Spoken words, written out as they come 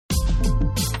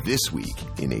This Week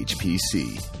in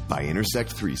HPC by Intersect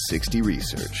 360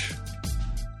 Research.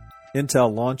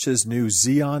 Intel launches new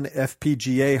Xeon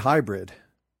FPGA hybrid.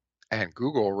 And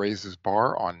Google raises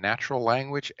bar on natural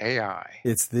language AI.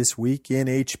 It's This Week in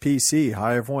HPC.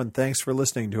 Hi, everyone. Thanks for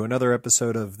listening to another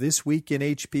episode of This Week in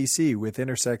HPC with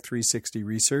Intersect 360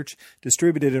 Research,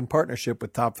 distributed in partnership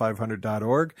with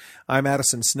Top500.org. I'm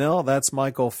Addison Snell. That's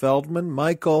Michael Feldman.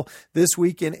 Michael, This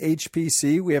Week in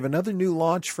HPC, we have another new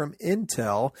launch from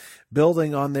Intel,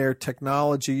 building on their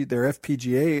technology, their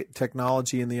FPGA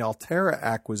technology in the Altera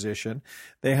acquisition.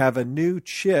 They have a new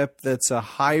chip that's a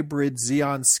hybrid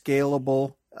Xeon scalable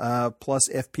plus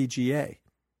FPGA.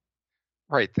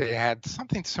 Right. They had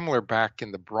something similar back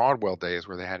in the Broadwell days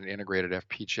where they had an integrated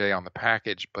FPGA on the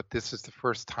package, but this is the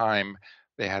first time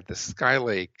they had the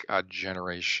Skylake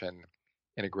generation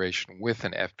integration with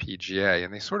an FPGA.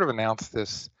 And they sort of announced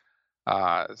this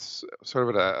sort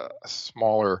of at a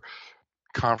smaller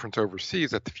conference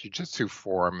overseas at the Fujitsu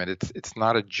Forum, and it's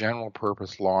not a general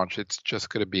purpose launch. It's just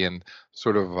going to be in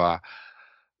sort of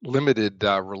limited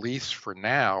release for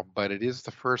now, but it is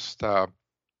the first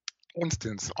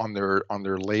instance on their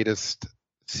latest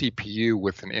CPU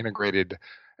with an integrated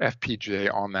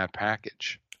FPGA on that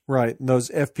package. Right. And those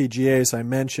FPGAs I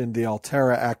mentioned, the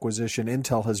Altera acquisition,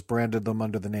 Intel has branded them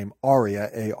under the name Aria,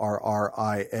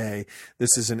 A-R-R-I-A.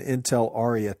 This is an Intel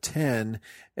Aria 10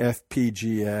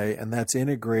 FPGA, and that's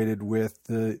integrated with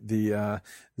the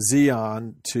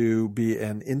Xeon to be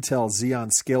an Intel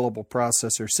Xeon scalable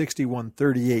processor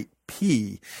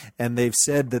 6138P. And they've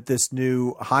said that this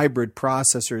new hybrid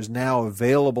processor is now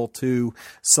available to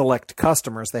select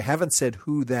customers. They haven't said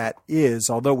who that is,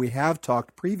 although we have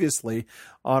talked previously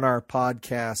on our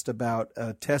podcast about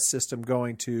a test system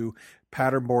going to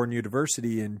Paderborn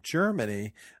University in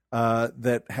Germany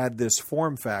that had this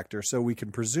form factor. So we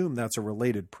can presume that's a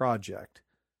related project.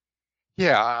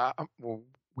 Yeah, well,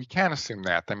 we can assume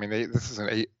that. I mean,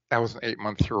 that was an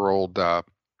 8-month-year-old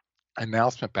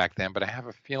announcement back then, but I have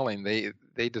a feeling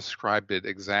they described it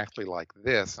exactly like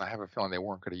this, and I have a feeling they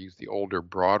weren't going to use the older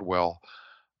Broadwell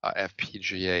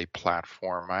FPGA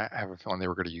platform. I have a feeling they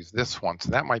were going to use this one, so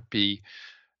that might be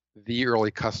the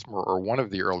early customer or one of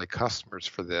the early customers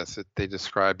for this. They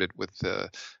described it with the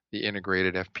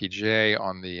integrated FPGA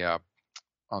on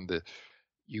the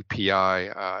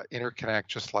UPI interconnect,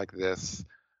 just like this.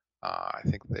 I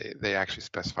think they actually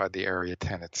specified the Area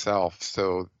 10 itself.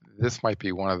 So this might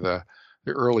be one of the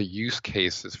early use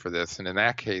cases for this. And in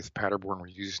that case, Paderborn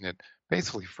was using it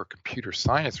basically for computer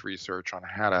science research on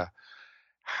how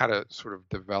to sort of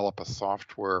develop a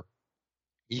software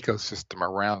ecosystem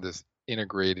around this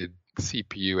integrated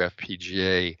CPU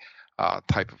FPGA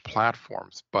type of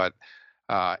platforms. But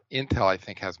Intel, I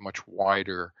think, has much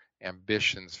wider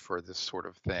ambitions for this sort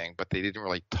of thing, but they didn't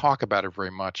really talk about it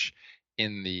very much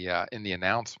in the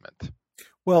announcement.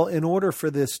 Well, in order for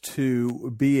this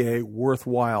to be a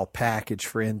worthwhile package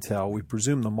for Intel, we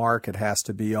presume the market has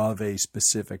to be of a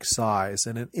specific size.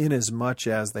 And in as much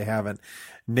as they haven't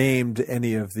named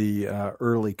any of the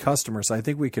early customers, I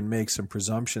think we can make some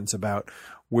presumptions about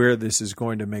where this is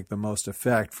going to make the most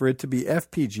effect. For it to be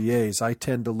FPGAs, I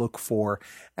tend to look for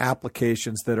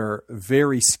applications that are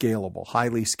very scalable,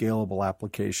 highly scalable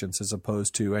applications as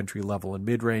opposed to entry-level and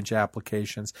mid-range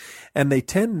applications. And they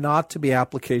tend not to be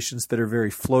applications that are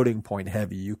very floating point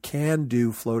heavy. You can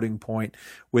do floating point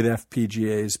with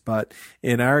FPGAs, but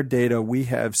in our data, we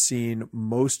have seen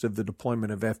most of the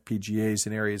deployment of FPGAs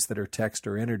in areas that are text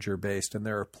or integer based, and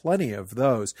there are plenty of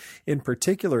those, in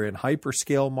particular in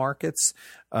hyperscale markets.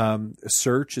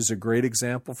 Search is a great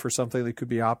example for something that could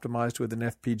be optimized with an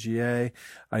FPGA.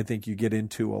 I think you get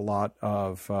into a lot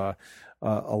of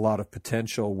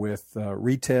potential with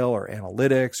retail or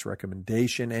analytics,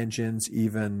 recommendation engines,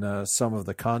 even some of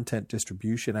the content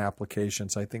distribution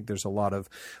applications. I think there's a lot of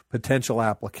potential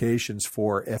applications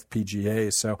for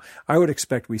FPGAs. So I would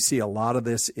expect we see a lot of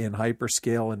this in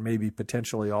hyperscale and maybe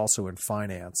potentially also in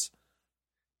finance.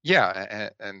 Yeah,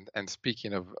 and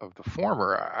speaking of the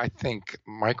former, I think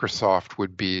Microsoft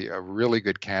would be a really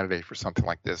good candidate for something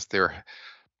like this. They're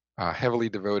heavily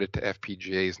devoted to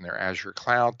FPGAs in their Azure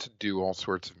cloud to do all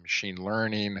sorts of machine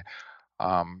learning,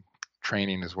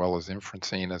 training, as well as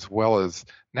inferencing, as well as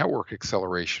network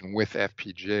acceleration with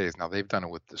FPGAs. Now, they've done it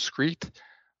with discrete,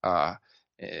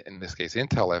 in this case,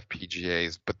 Intel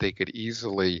FPGAs, but they could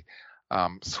easily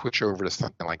switch over to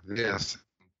something like this,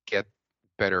 get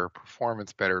better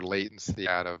performance, better latency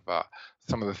out of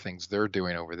some of the things they're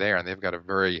doing over there. And they've got a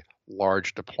very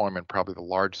large deployment, probably the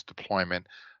largest deployment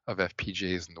of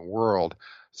FPGAs in the world.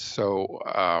 So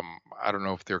I don't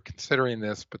know if they're considering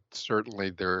this, but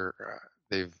certainly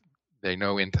they've they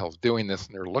know Intel's doing this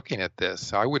and they're looking at this.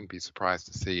 So I wouldn't be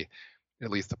surprised to see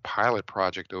at least a pilot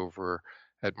project over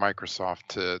at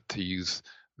Microsoft to use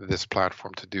this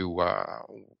platform to do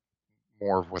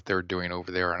more of what they're doing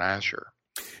over there in Azure.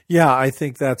 Yeah, I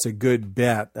think that's a good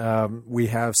bet. We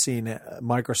have seen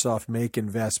Microsoft make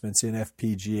investments in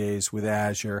FPGAs with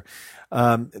Azure.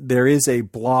 There is a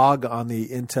blog on the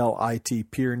Intel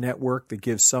IT Peer Network that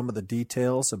gives some of the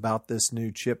details about this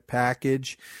new chip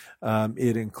package.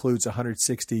 It includes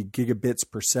 160 gigabits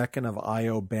per second of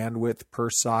I/O bandwidth per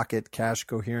socket, cache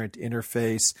coherent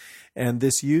interface, and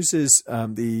this uses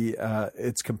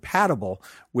it's compatible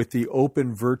with the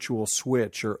Open Virtual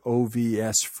Switch or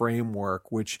OVS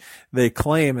framework, which they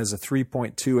claim is a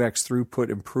 3.2x throughput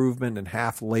improvement and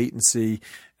half latency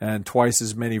and twice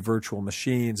as many virtual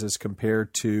machines as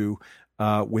compared to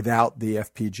without the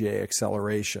FPGA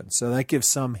acceleration. So that gives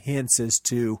some hints as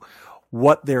to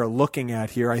what they're looking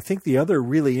at here. I think the other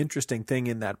really interesting thing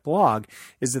in that blog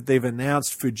is that they've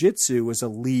announced Fujitsu as a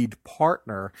lead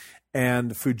partner,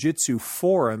 and Fujitsu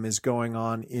Forum is going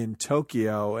on in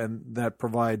Tokyo, and that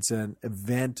provides an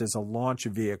event as a launch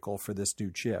vehicle for this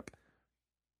new chip.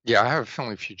 Yeah, I have a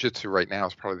feeling Fujitsu right now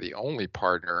is probably the only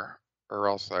partner, or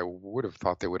else I would have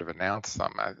thought they would have announced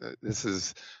some. This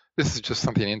is just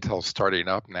something Intel's starting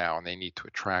up now, and they need to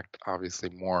attract obviously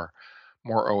more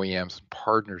OEMs and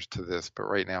partners to this, but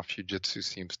right now Fujitsu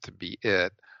seems to be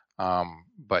it.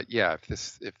 But yeah, if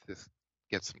this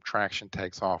gets some traction,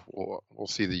 takes off, we'll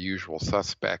see the usual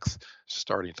suspects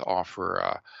starting to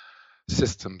offer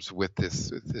systems with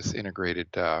this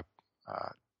integrated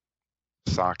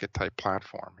socket type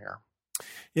platform here.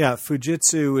 Yeah,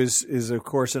 Fujitsu is of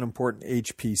course an important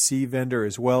HPC vendor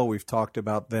as well. We've talked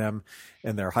about them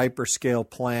and their hyperscale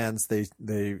plans. They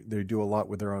do a lot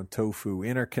with their own Tofu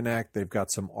interconnect. They've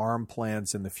got some ARM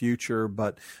plans in the future,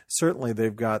 but certainly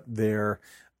they've got their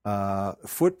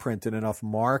footprint in enough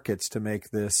markets to make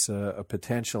this a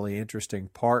potentially interesting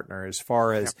partner. As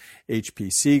far as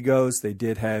HPC goes, they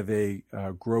did have a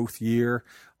growth year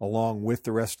along with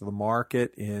the rest of the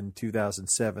market in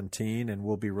 2017, and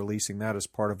we'll be releasing that as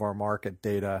part of our market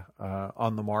data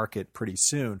on the market pretty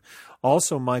soon.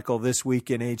 Also, Michael, this week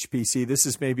in HPC, this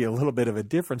is maybe a little bit of a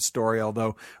different story,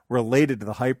 although related to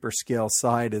the hyperscale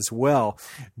side as well.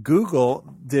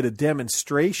 Google did a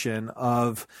demonstration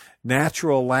of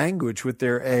natural language with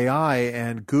their AI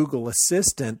and Google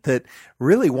Assistant that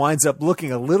really winds up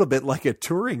looking a little bit like a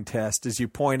Turing test, as you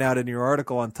point out in your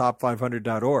article on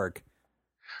top500.org.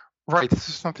 Right. This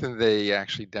is something they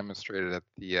actually demonstrated at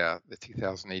the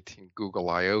 2018 Google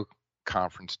I/O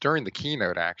conference during the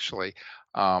keynote, actually.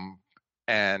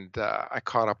 And I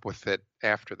caught up with it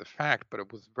after the fact, but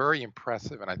it was very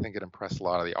impressive, and I think it impressed a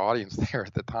lot of the audience there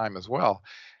at the time as well.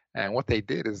 And what they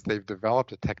did is they've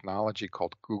developed a technology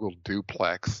called Google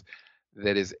Duplex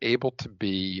that is able to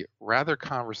be rather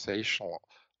conversational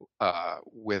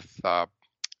with a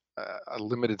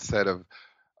limited set of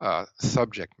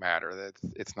subject matter.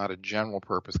 It's not a general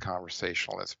purpose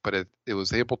conversationalist, but it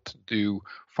was able to do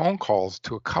phone calls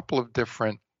to a couple of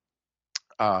different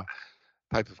type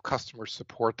of customer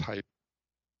support type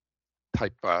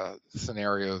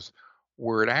scenarios,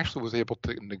 where it actually was able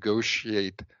to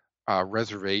negotiate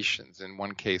reservations. In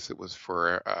one case, it was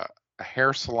for a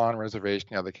hair salon reservation.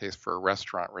 In the other case, for a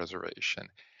restaurant reservation,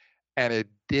 and it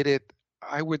did it,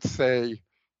 I would say,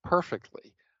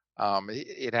 perfectly.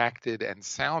 It acted and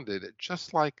sounded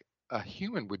just like a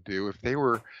human would do if they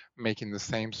were making the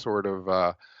same sort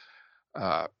of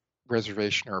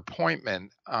reservation or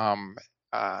appointment,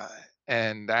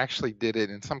 and actually did it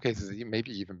in some cases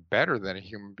maybe even better than a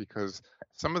human, because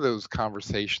some of those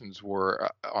conversations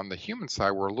were on the human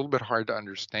side were a little bit hard to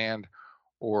understand,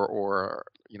 or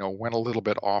went a little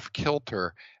bit off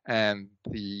kilter, and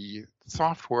the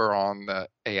software on the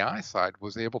AI side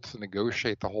was able to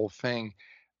negotiate the whole thing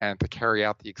and to carry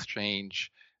out the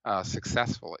exchange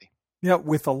successfully. Yeah,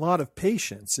 with a lot of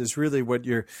patience is really what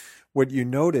you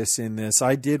notice in this.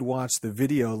 I did watch the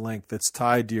video link that's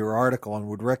tied to your article and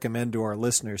would recommend to our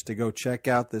listeners to go check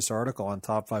out this article on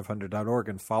top500.org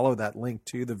and follow that link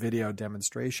to the video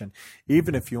demonstration,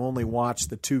 even if you only watch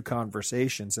the two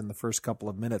conversations in the first couple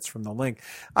of minutes from the link.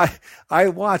 I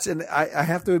watched, and I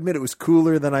have to admit it was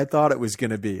cooler than I thought it was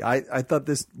going to be. I thought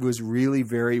this was really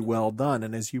very well done,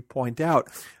 and as you point out,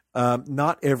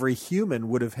 not every human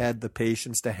would have had the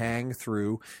patience to hang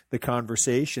through the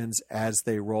conversations as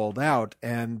they rolled out,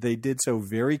 and they did so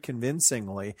very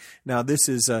convincingly. Now, this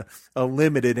is a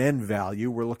limited end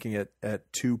value. We're looking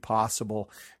at two possible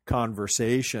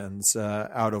conversations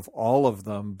out of all of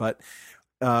them, but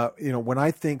when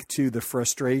I think to the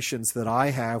frustrations that I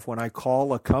have when I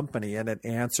call a company and it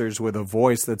answers with a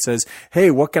voice that says, "Hey,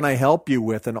 what can I help you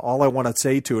with?" And all I want to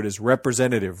say to it is,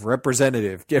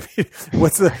 "Representative, give me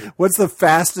what's the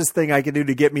fastest thing I can do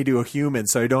to get me to a human,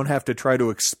 so I don't have to try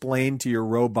to explain to your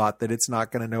robot that it's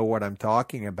not going to know what I'm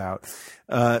talking about."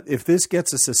 If this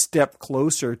gets us a step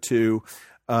closer to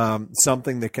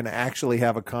something that can actually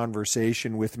have a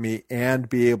conversation with me and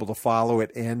be able to follow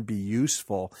it and be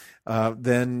useful,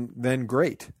 then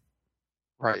great.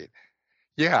 Right.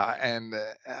 Yeah, and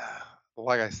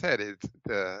like I said,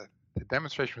 the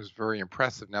demonstration was very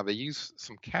impressive. Now they use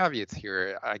some caveats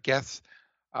here. I guess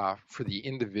for the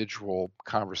individual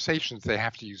conversations, they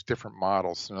have to use different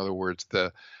models. In other words,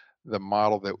 the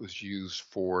model that was used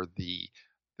for the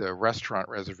restaurant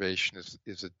reservation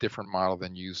is a different model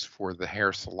than used for the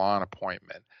hair salon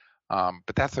appointment.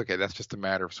 But that's okay. That's just a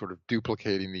matter of sort of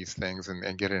duplicating these things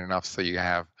and getting enough so you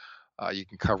have you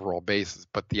can cover all bases.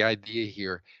 But the idea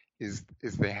here is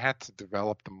they had to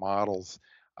develop the models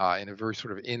in a very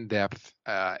sort of in-depth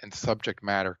and subject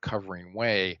matter covering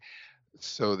way,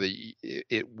 so that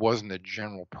it wasn't a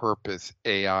general purpose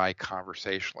AI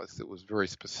conversationalist. It was very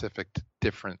specific to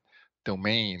different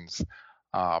domains.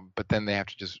 But then they have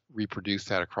to just reproduce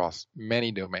that across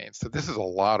many domains. So this is a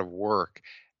lot of work,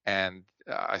 and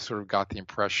I sort of got the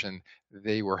impression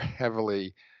they were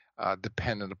heavily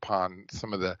dependent upon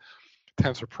some of the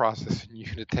tensor processing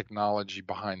unit technology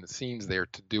behind the scenes there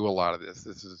to do a lot of this.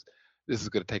 This is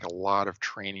going to take a lot of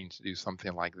training to do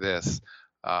something like this,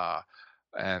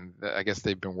 and I guess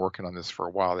they've been working on this for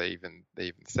a while. They even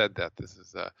said that this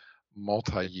is a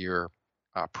multi-year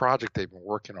project they've been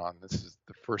working on. This is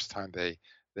the first time they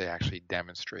actually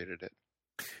demonstrated it.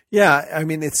 Yeah, I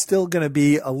mean, it's still going to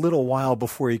be a little while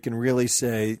before you can really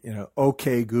say,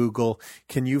 "Okay, Google,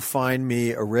 can you find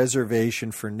me a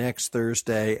reservation for next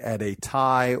Thursday at a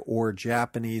Thai or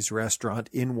Japanese restaurant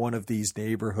in one of these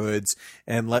neighborhoods,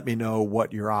 and let me know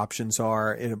what your options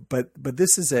are." But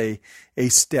this is a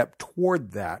step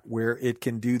toward that, where it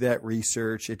can do that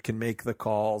research, it can make the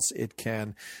calls, it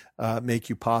can make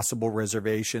you possible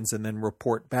reservations, and then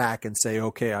report back and say,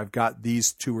 "Okay, I've got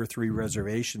these 2 or 3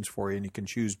 reservations for you," and you can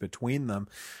choose between them.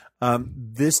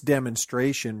 This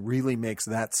demonstration really makes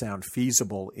that sound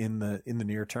feasible in the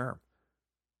near term.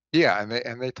 Yeah,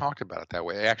 and they talked about it that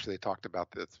way. Actually, they talked about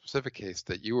the specific case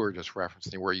that you were just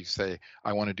referencing, where you say,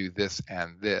 "I want to do this,"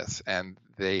 and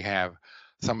they have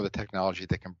some of the technology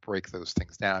that can break those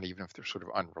things down, even if they're sort of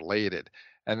unrelated.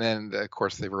 And then, of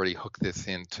course, they've already hooked this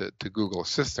into Google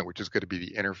Assistant, which is going to be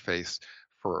the interface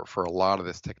for a lot of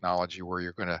this technology, where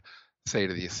you're going to say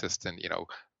to the assistant,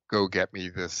 "Go get me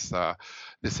this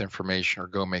information," or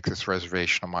 "Go make this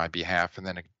reservation on my behalf," and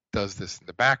then it does this in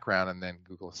the background, and then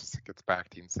Google Assistant gets back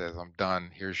to you and says, "I'm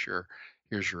done. Here's your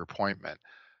appointment."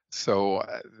 So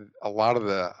a lot of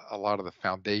the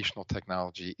foundational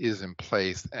technology is in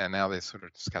place, and now they sort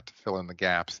of just got to fill in the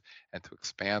gaps and to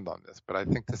expand on this. But I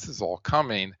think this is all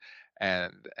coming,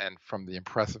 and from the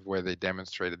impressive way they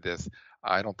demonstrated this,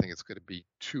 I don't think it's going to be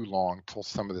too long till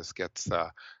some of this gets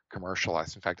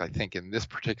commercialized. In fact, I think in this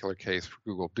particular case for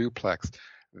Google Duplex,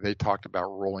 they talked about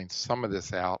rolling some of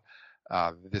this out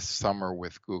this summer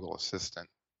with Google Assistant.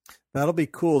 That'll be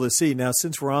cool to see. Now,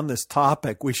 since we're on this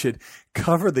topic, we should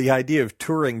cover the idea of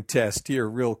Turing test here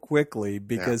real quickly,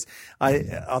 because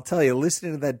I'll tell you,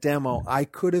 listening to that demo, I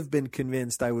could have been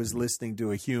convinced I was listening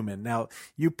to a human. Now,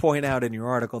 you point out in your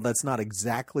article that's not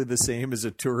exactly the same as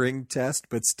a Turing test,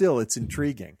 but still, it's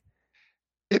intriguing.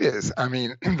 It is. I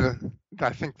mean,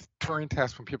 I think the Turing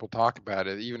test, when people talk about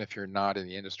it, even if you're not in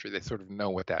the industry, they sort of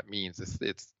know what that means.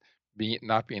 It's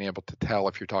not being able to tell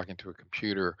if you're talking to a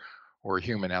computer or a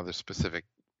human. Now, there's specific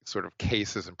sort of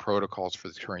cases and protocols for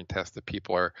the Turing test that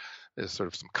there's sort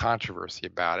of some controversy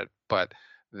about it. But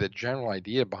the general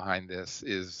idea behind this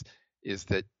is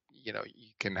that, you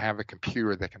can have a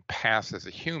computer that can pass as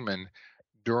a human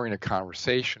during a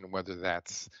conversation, whether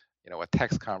that's, a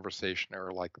text conversation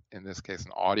or, like in this case,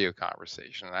 an audio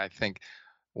conversation. And I think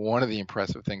one of the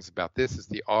impressive things about this is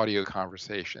the audio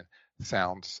conversation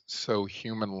sounds so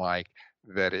human-like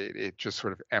that it just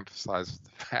sort of emphasizes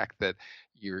the fact that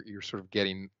you're sort of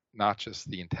getting not just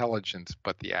the intelligence,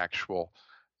 but the actual,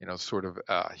 sort of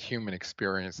human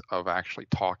experience of actually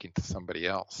talking to somebody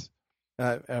else.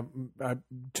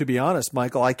 To be honest,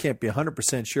 Michael, I can't be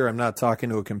 100% sure I'm not talking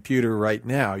to a computer right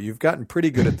now. You've gotten pretty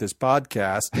good at this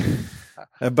podcast,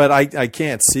 but I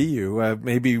can't see you.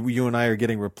 Maybe you and I are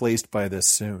getting replaced by this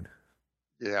soon.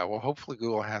 Yeah, well, hopefully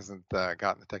Google hasn't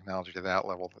gotten the technology to that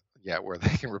level yet where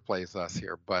they can replace us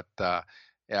here. But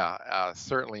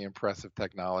certainly impressive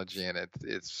technology, and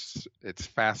it's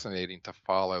fascinating to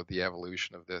follow the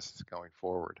evolution of this going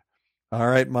forward. All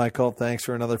right, Michael, thanks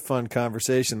for another fun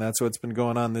conversation. That's what's been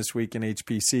going on this week in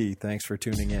HPC. Thanks for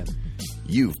tuning in.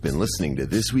 You've been listening to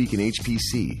This Week in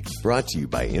HPC, brought to you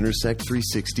by Intersect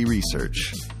 360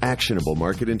 Research, actionable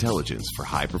market intelligence for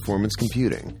high-performance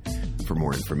computing. For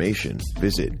more information,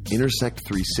 visit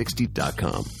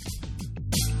intersect360.com.